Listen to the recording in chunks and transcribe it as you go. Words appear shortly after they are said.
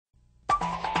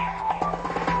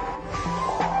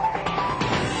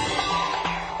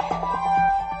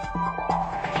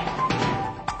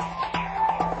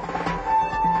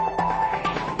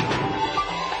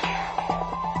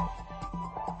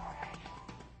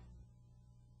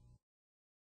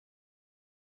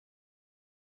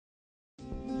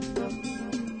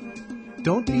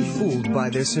Don't be fooled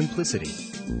by their simplicity.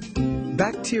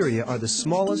 Bacteria are the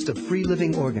smallest of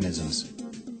free-living organisms.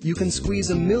 You can squeeze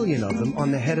 1 million of them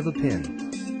on the head of a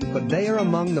pin. But they are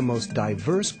among the most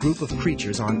diverse group of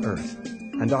creatures on Earth,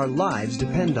 and our lives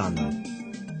depend on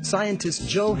them. Scientist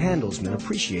Joe Handelsman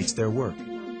appreciates their work.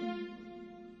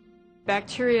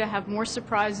 Bacteria have more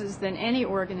surprises than any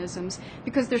organisms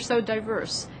because they're so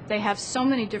diverse. They have so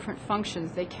many different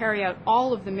functions. They carry out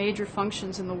all of the major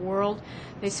functions in the world.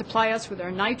 They supply us with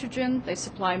our nitrogen. They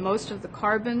supply most of the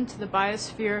carbon to the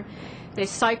biosphere. They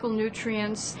cycle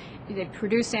nutrients. They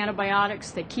produce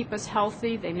antibiotics. They keep us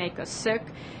healthy. They make us sick.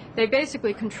 They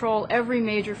basically control every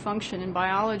major function in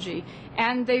biology,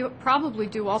 and they probably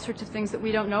do all sorts of things that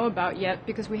we don't know about yet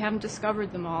because we haven't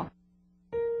discovered them all.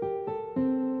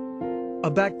 A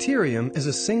bacterium is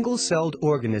a single-celled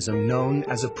organism known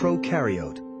as a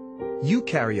prokaryote.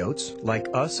 Eukaryotes, like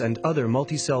us and other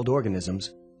multicelled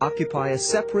organisms, occupy a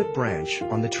separate branch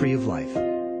on the tree of life.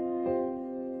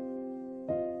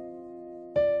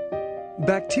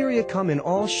 Bacteria come in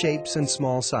all shapes and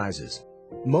small sizes.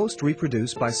 Most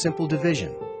reproduce by simple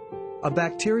division. A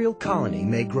bacterial colony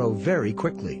may grow very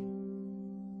quickly.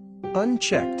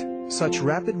 Unchecked, such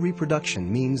rapid reproduction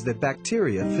means that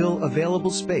bacteria fill available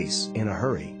space in a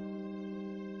hurry.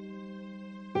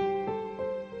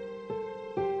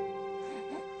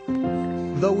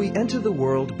 Though we enter the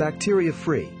world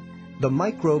bacteria-free, the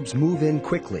microbes move in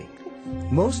quickly.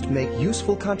 Most make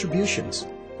useful contributions,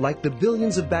 like the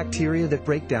billions of bacteria that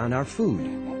break down our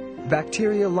food.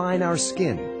 Bacteria line our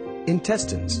skin,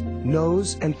 intestines,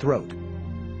 nose, and throat.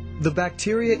 The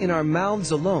bacteria in our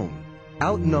mouths alone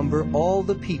outnumber all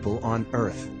the people on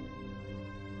Earth.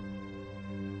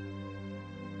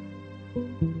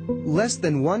 Less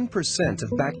than 1%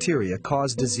 of bacteria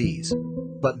cause disease,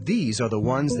 but these are the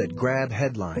ones that grab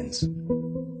headlines.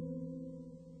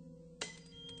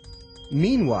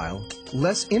 Meanwhile,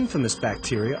 less infamous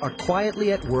bacteria are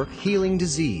quietly at work healing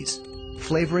disease,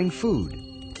 flavoring food,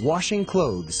 washing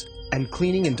clothes, and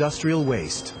cleaning industrial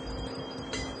waste.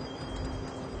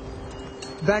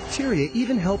 Bacteria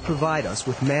even help provide us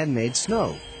with man-made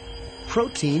snow.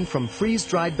 Protein from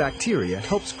freeze-dried bacteria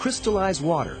helps crystallize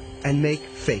water and make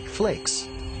fake flakes.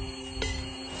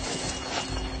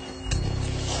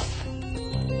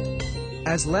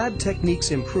 As lab techniques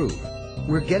improve,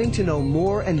 we're getting to know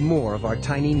more and more of our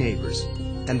tiny neighbors,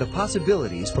 and the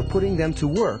possibilities for putting them to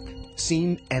work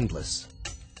seem endless.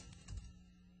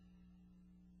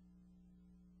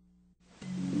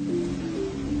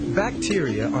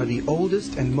 Bacteria are the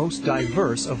oldest and most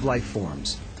diverse of life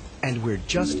forms, and we're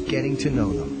just getting to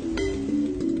know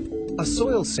them. A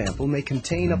soil sample may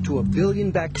contain up to 1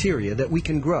 billion bacteria that we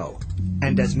can grow,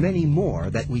 and as many more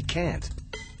that we can't.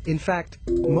 In fact,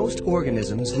 most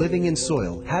organisms living in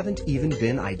soil haven't even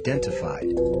been identified.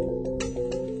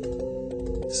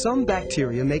 Some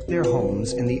bacteria make their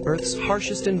homes in the Earth's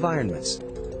harshest environments,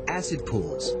 acid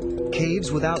pools, caves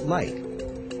without light,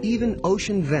 even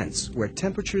ocean vents where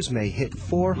temperatures may hit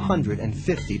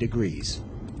 450 degrees.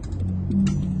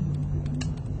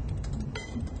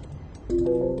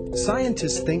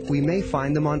 Scientists think we may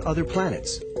find them on other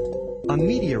planets. A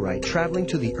meteorite traveling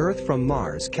to the Earth from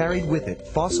Mars carried with it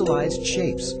fossilized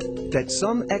shapes that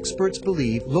some experts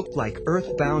believe look like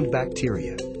Earth-bound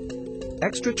bacteria.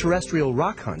 Extraterrestrial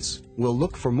rock hunts will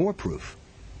look for more proof.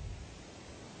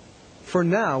 For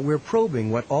now, we're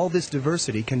probing what all this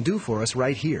diversity can do for us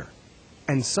right here.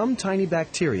 And some tiny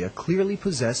bacteria clearly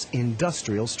possess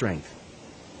industrial strength.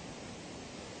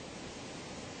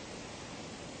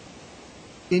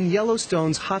 In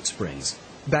Yellowstone's hot springs,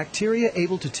 bacteria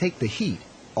able to take the heat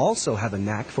also have a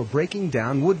knack for breaking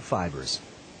down wood fibers.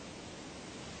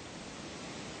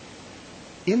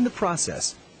 In the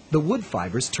process, the wood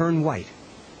fibers turn white.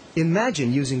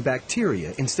 Imagine using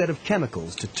bacteria instead of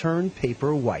chemicals to turn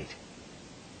paper white.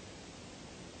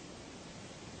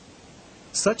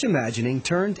 Such imagining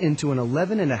turned into an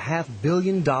 $11.5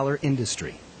 billion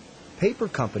industry. Paper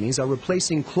companies are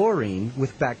replacing chlorine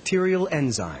with bacterial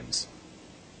enzymes.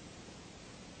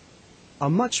 A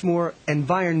much more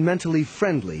environmentally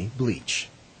friendly bleach.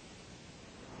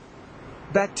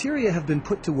 Bacteria have been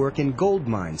put to work in gold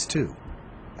mines too.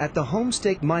 At the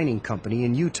Homestake Mining Company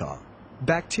in Utah,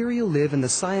 bacteria live in the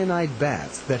cyanide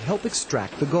baths that help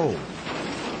extract the gold.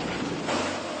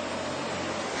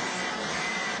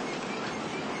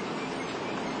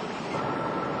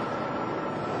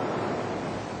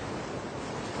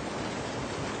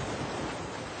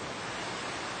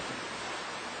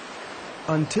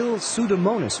 Until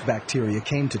Pseudomonas bacteria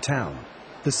came to town,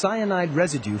 the cyanide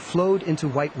residue flowed into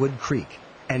Whitewood Creek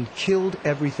and killed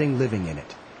everything living in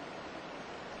it.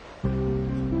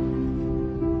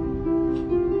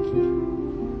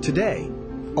 Today,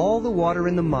 all the water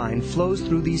in the mine flows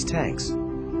through these tanks,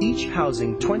 each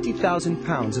housing 20,000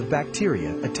 pounds of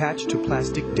bacteria attached to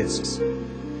plastic discs.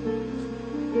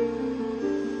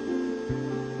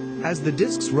 As the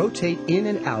discs rotate in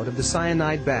and out of the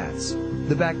cyanide baths,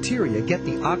 the bacteria get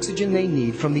the oxygen they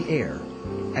need from the air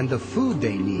and the food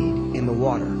they need in the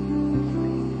water.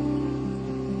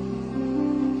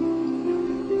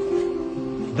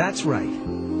 That's right.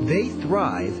 They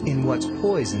thrive in what's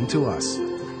poison to us,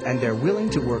 and they're willing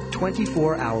to work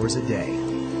 24 hours a day.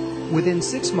 Within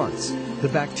 6 months, the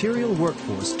bacterial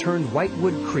workforce turned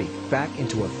Whitewood Creek back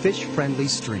into a fish-friendly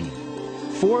stream.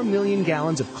 4 million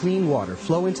gallons of clean water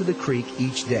flow into the creek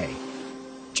each day.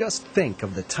 Just think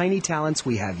of the tiny talents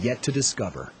we have yet to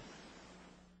discover.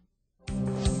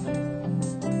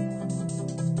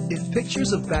 If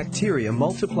pictures of bacteria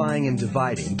multiplying and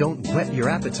dividing don't whet your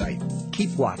appetite,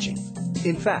 keep watching.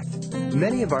 In fact,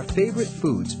 many of our favorite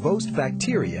foods boast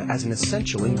bacteria as an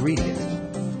essential ingredient.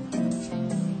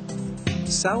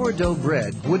 Sourdough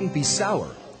bread wouldn't be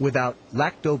sour without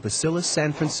Lactobacillus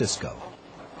San Francisco.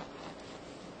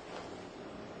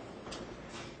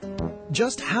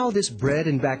 Just how this bread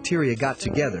and bacteria got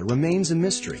together remains a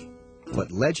mystery,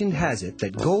 but legend has it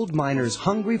that gold miners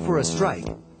hungry for a strike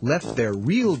left their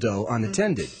real dough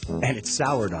unattended, and it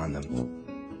soured on them.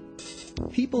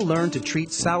 People learned to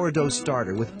treat sourdough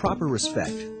starter with proper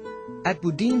respect. At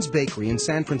Boudin's Bakery in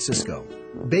San Francisco,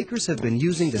 bakers have been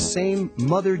using the same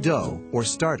mother dough, or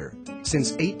starter,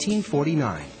 since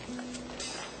 1849.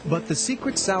 But the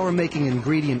secret sour-making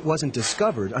ingredient wasn't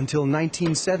discovered until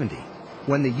 1970,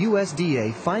 when the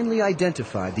USDA finally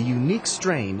identified the unique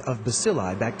strain of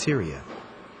bacilli bacteria.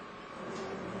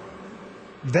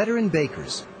 Veteran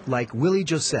bakers, like Willie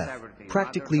Joseph,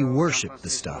 practically worship the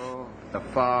stuff. The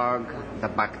fog, the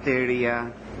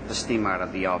bacteria, the steam out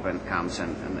of the oven comes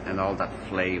and all that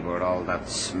flavor, all that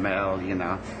smell, you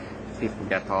know. People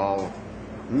get all,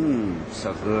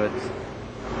 so good.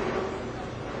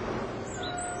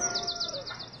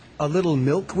 A little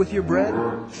milk with your bread?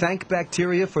 Thank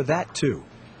bacteria for that too.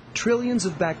 Trillions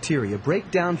of bacteria break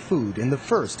down food in the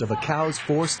first of a cow's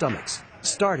 4 stomachs,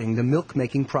 starting the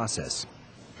milk-making process.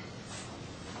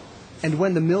 And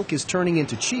when the milk is turning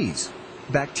into cheese,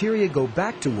 bacteria go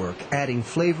back to work adding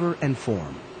flavor and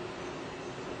form.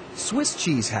 Swiss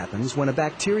cheese happens when a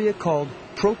bacteria called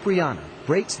Propriana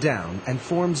breaks down and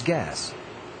forms gas.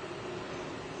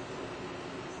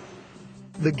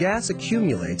 The gas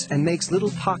accumulates and makes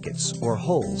little pockets or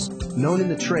holes, known in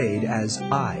the trade as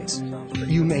eyes.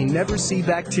 You may never see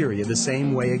bacteria the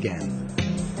same way again.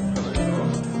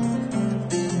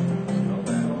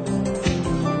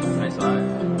 Nice eye.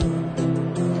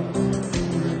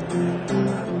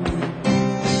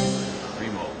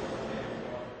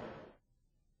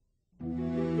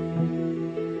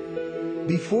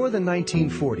 Before the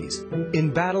 1940s,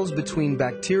 in battles between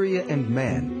bacteria and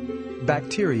man,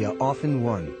 bacteria often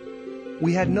won.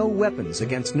 We had no weapons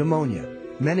against pneumonia,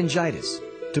 meningitis,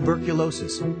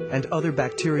 tuberculosis, and other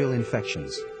bacterial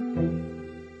infections.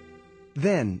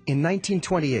 Then, in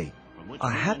 1928, a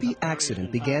happy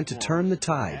accident began to turn the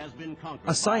tide.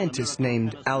 A scientist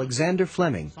named Alexander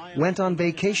Fleming went on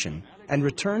vacation and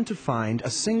returned to find a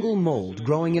single mold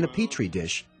growing in a petri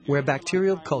dish where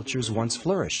bacterial cultures once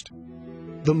flourished.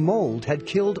 The mold had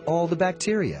killed all the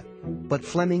bacteria, but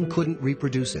Fleming couldn't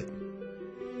reproduce it.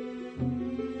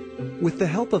 With the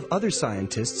help of other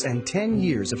scientists and 10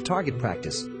 years of target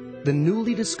practice, the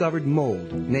newly discovered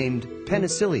mold, named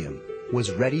Penicillium,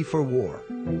 was ready for war.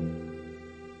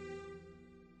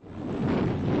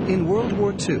 In World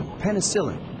War II,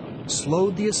 penicillin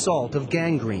slowed the assault of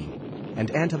gangrene, and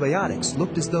antibiotics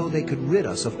looked as though they could rid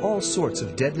us of all sorts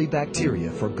of deadly bacteria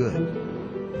for good.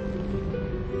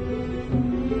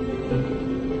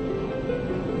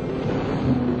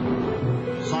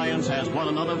 Science has won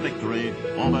another victory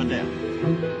over death.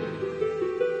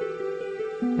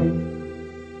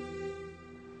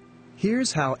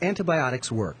 Here's how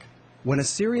antibiotics work. When a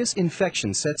serious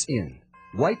infection sets in,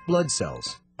 white blood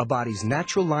cells, a body's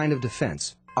natural line of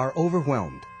defense, are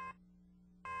overwhelmed.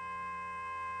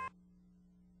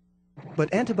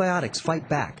 But antibiotics fight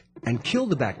back and kill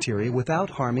the bacteria without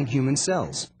harming human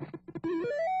cells.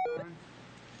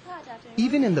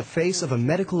 Even in the face of a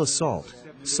medical assault,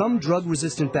 some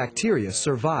drug-resistant bacteria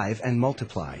survive and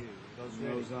multiply.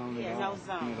 Yeah, no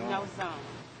zone.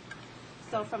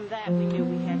 So from that, we knew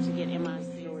we had to get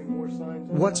MIC.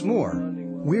 What's more,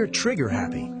 we're trigger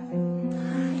happy.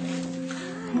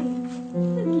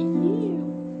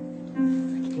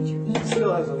 He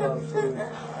still has a lot of food.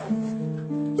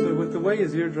 So with the way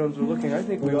his eardrums are looking, I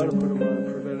think we ought to put him on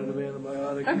a preventative antibiotic.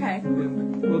 antibiotic. Okay.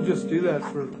 And we'll just do that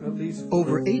for at least...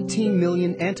 Over 18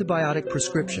 million antibiotic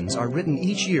prescriptions are written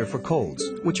each year for colds,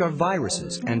 which are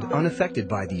viruses and unaffected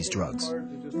by these drugs.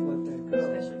 Hard to just let that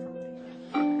go.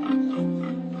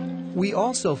 We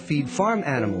also feed farm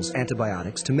animals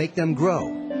antibiotics to make them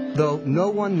grow, though no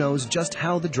one knows just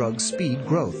how the drugs speed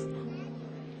growth.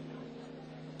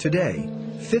 Today,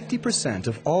 50%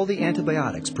 of all the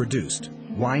antibiotics produced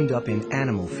wind up in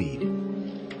animal feed.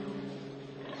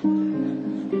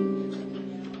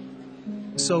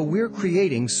 So we're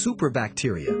creating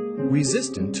superbacteria,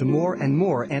 resistant to more and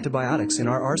more antibiotics in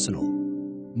our arsenal.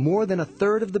 More than a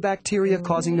third of the bacteria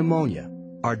causing pneumonia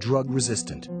are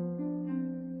drug-resistant.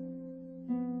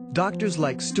 Doctors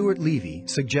like Stuart Levy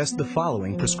suggest the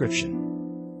following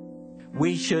prescription.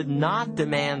 We should not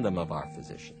demand them of our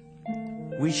physician.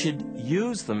 We should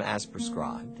use them as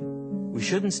prescribed. We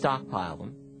shouldn't stockpile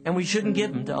them, and we shouldn't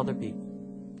give them to other people.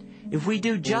 If we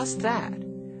do just that,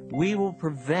 we will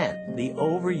prevent the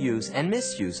overuse and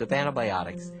misuse of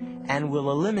antibiotics and will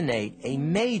eliminate a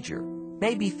major,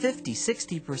 maybe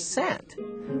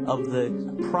 50–60% of the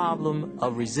problem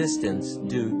of resistance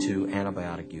due to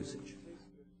antibiotic usage.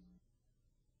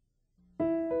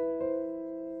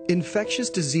 Infectious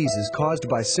diseases caused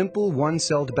by simple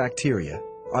one-celled bacteria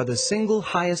are the single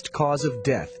highest cause of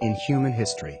death in human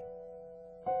history.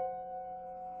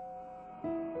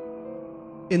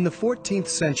 In the 14th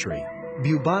century,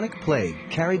 bubonic plague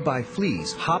carried by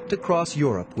fleas hopped across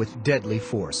Europe with deadly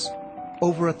force.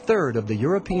 Over a third of the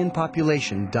European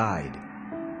population died.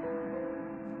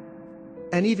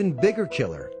 An even bigger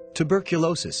killer,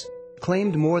 tuberculosis,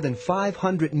 claimed more than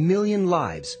 500 million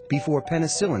lives before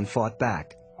penicillin fought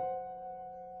back.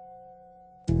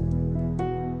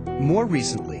 More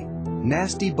recently,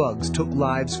 nasty bugs took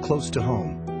lives close to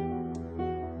home.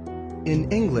 In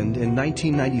England in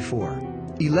 1994,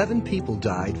 11 people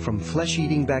died from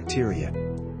flesh-eating bacteria.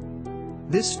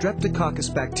 This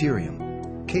Streptococcus bacterium,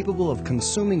 capable of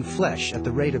consuming flesh at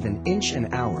the rate of an inch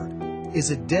an hour,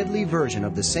 is a deadly version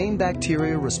of the same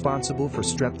bacteria responsible for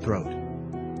strep throat.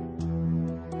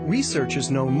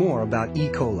 Researchers know more about E.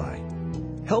 coli.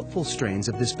 Helpful strains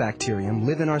of this bacterium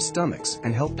live in our stomachs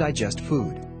and help digest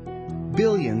food.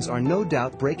 Billions are no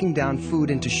doubt breaking down food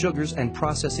into sugars and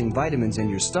processing vitamins in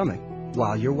your stomach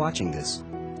while you're watching this.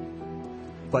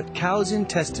 But cows'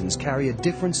 intestines carry a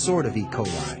different sort of E.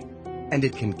 coli, and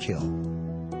it can kill.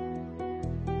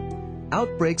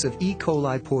 Outbreaks of E.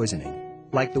 coli poisoning,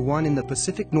 like the one in the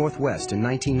Pacific Northwest in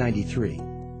 1993,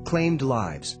 claimed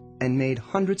lives and made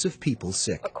hundreds of people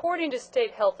sick. According to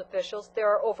state health officials, there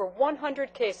are over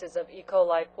 100 cases of E.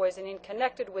 coli poisoning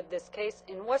connected with this case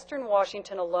in western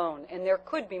Washington alone, and there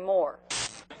could be more.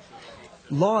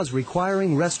 Laws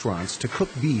requiring restaurants to cook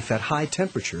beef at high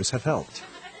temperatures have helped.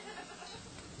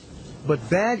 But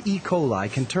bad E. coli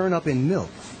can turn up in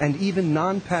milk and even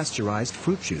non-pasteurized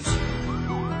fruit juice.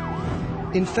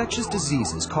 Infectious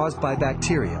diseases caused by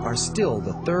bacteria are still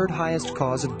the third highest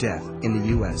cause of death in the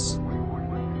U.S.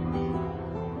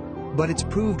 But it's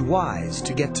proved wise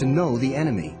to get to know the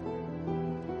enemy.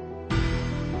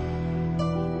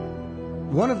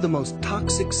 One of the most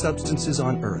toxic substances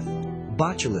on Earth,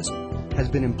 botulism, has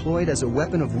been employed as a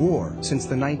weapon of war since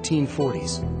the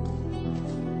 1940s.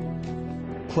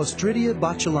 Clostridia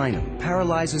botulinum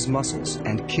paralyzes muscles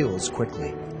and kills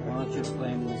quickly.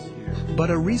 But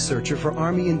a researcher for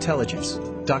Army Intelligence,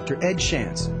 Dr. Ed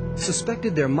Shantz,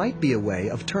 suspected there might be a way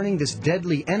of turning this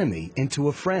deadly enemy into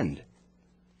a friend.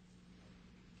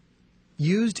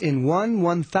 Used in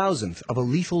 1/1000th of a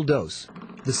lethal dose,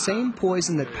 the same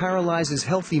poison that paralyzes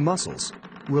healthy muscles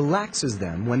relaxes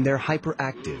them when they're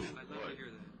hyperactive.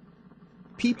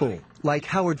 People like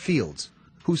Howard Fields,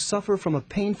 who suffer from a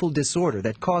painful disorder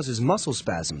that causes muscle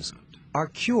spasms, are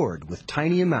cured with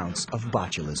tiny amounts of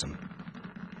botulism.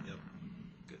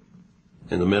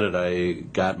 And the minute I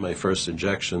got my first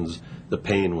injections, the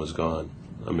pain was gone.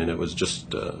 I mean, it was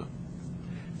just,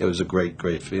 it was a great,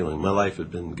 great feeling. My life had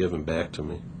been given back to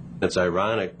me. It's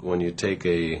ironic when you take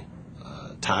a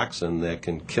toxin that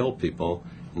can kill people,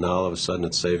 and all of a sudden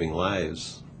it's saving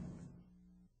lives.